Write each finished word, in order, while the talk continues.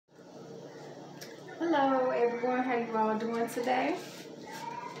Hello everyone, how you all doing today?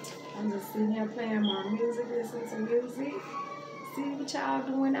 I'm just sitting here playing my music, listening to music. See what y'all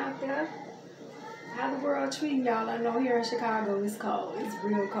doing out there. How the world treating y'all? I know here in Chicago it's cold. It's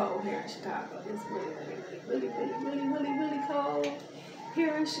real cold here in Chicago. It's really cold.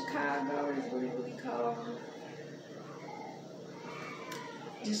 Here in Chicago, it's really cold.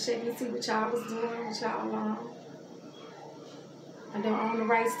 Just checking to see what y'all was doing, what y'all on. I don't own the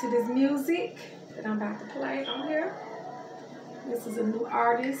rights to this music that I'm about to play on here. This is a new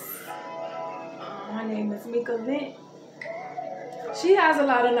artist. Her name is Mika Lent. She has a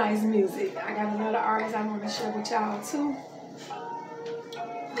lot of nice music. I got another artist I want to share with y'all too.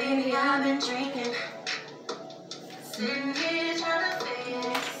 Baby, I've been drinking, sitting here trying to figure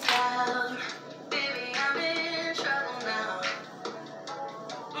this out. Baby, I'm in trouble now,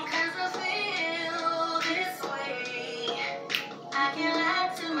 'cause I feel this way. I can't lie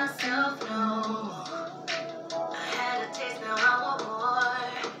to myself no more. I had a taste, now I want more.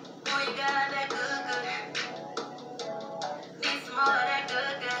 Boy, you got that good. Need some more of that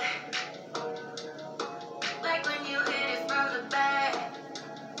good. Like when you hit it from the back,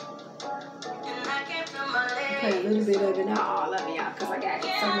 and I can't feel my legs. Play a little bit of it, not all of it, y'all, because I got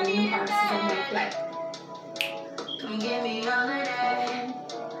so many new artists I'm going to play. Come give me all of that.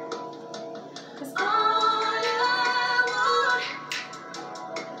 'Cause all I want,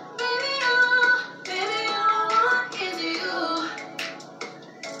 baby, all I want is you.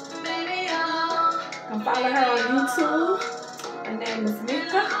 Baby, Come follow her on YouTube. Her name is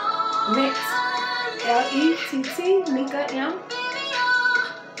Mika Lent. L-E-T-T, Mika M.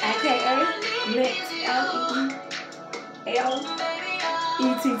 AKA Lent.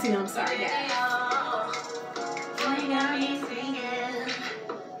 L-E-L-E-T-T. I'm sorry, guys. You got me singing.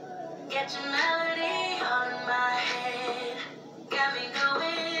 Get your melody all in my head. Got me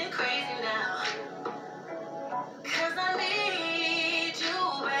going crazy now. 'Cause I need you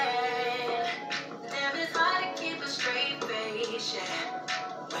bad. Damn, it's hard to keep a straight face, yeah.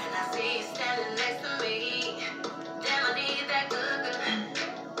 When I see you standing next to me, damn, I need that good.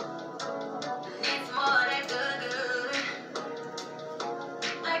 Need some more of that good.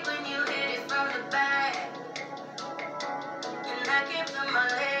 Like when you hit it from the back, and I can't feel my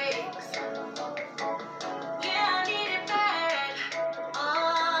legs. Yeah, I need it bad.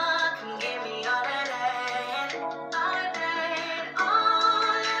 Oh, can give me all of that. All of that.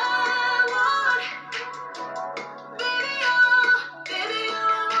 All I want. Baby, all I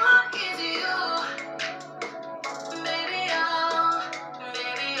want is you. Baby, all.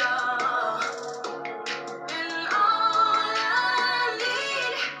 And all I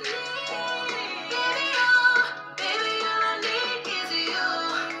need. Baby, all I need is you.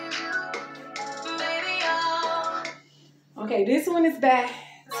 Baby, all. Okay, this one is by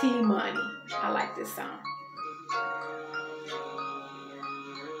T-Money. I like this song.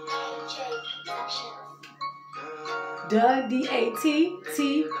 Duh, D-A-T,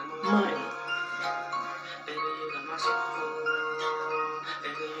 T-Money.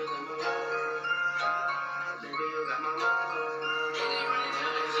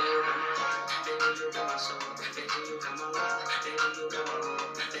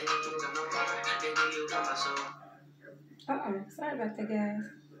 Uh-oh, sorry about that, guys.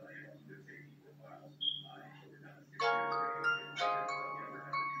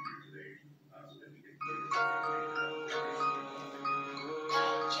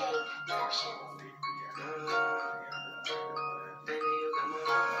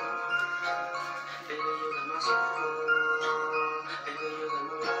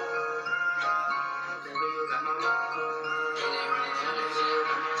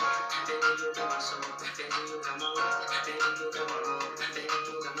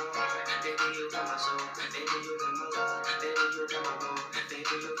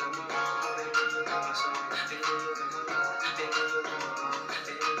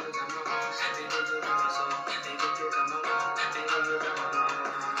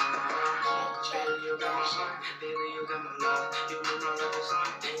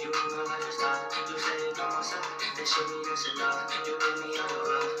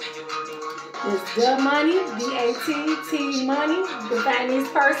 It's Duh Money, D-A-T-T Money. You can find these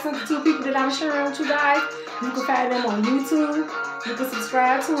persons, the two people that I'm sharing with you guys. You can find them on YouTube. You can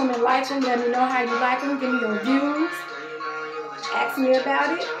subscribe to them and like them. Let me know how you like them. Give me your views. Ask me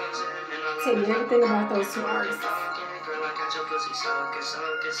about it. Tell you everything about those two artists.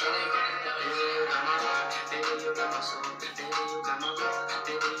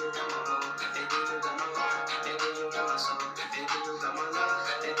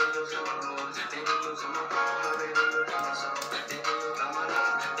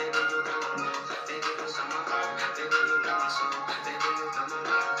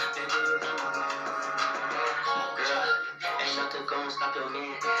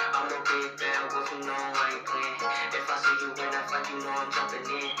 I'm jumping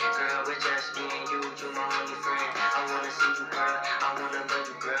in. Girl, it's just me and you my only friend. I wanna see you, girl. I wanna love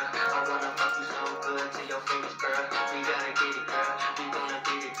you, girl. I wanna fuck you so good to your fingers, girl. We gotta get it, girl. We gonna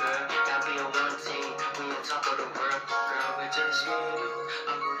get it, girl. Gotta be on one team. We on top of the world. Girl, it's just me and you.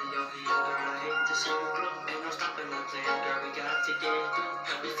 I'm really over you, girl. I hate to see you blue. Ain't no stopping the plan, girl. We got to get it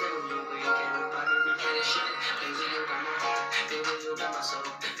through. We feel you, we can't nobody replace shit. Baby, you got my heart. Baby, you got my soul.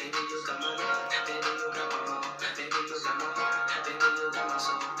 Baby, you got my love. Baby, you got my love. Baby, you got my heart. Baby, you got my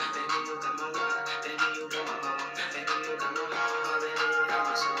soul. Baby, you got my love. Baby, you got my love. Baby, you got my heart. Baby, you got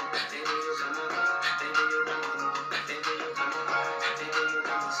my soul. Baby, you got my love. Baby, you got my love. Baby, you got my heart. Baby, you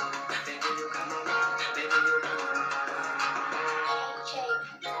got my soul. Baby, you got my love. Baby, you got my love. J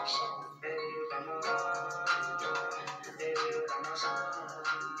Production. Baby, you got my love. Baby, you got my soul.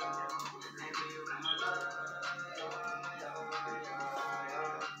 Baby, you got my love.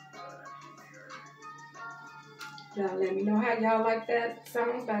 Y'all let me know how y'all like that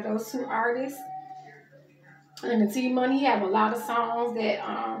song by those two artists. And the T-Money have a lot of songs that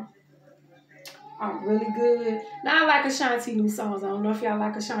are really good. Now I like Ashanti new songs. I don't know if y'all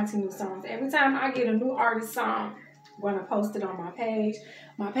like Ashanti new songs. Every time I get a new artist song, I'm going to post it on my page.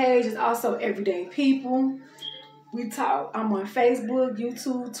 My page is also Everyday People. We talk. I'm on Facebook,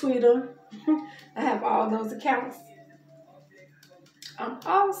 YouTube, Twitter. I have all those accounts. I'm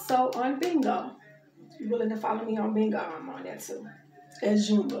also on Bingo. If you're willing to follow me on Bingo, I'm on there too. As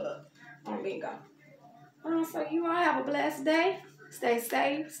Jumba on Bingo. So you all have a blessed day. Stay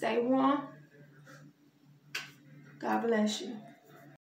safe. Stay warm. God bless you.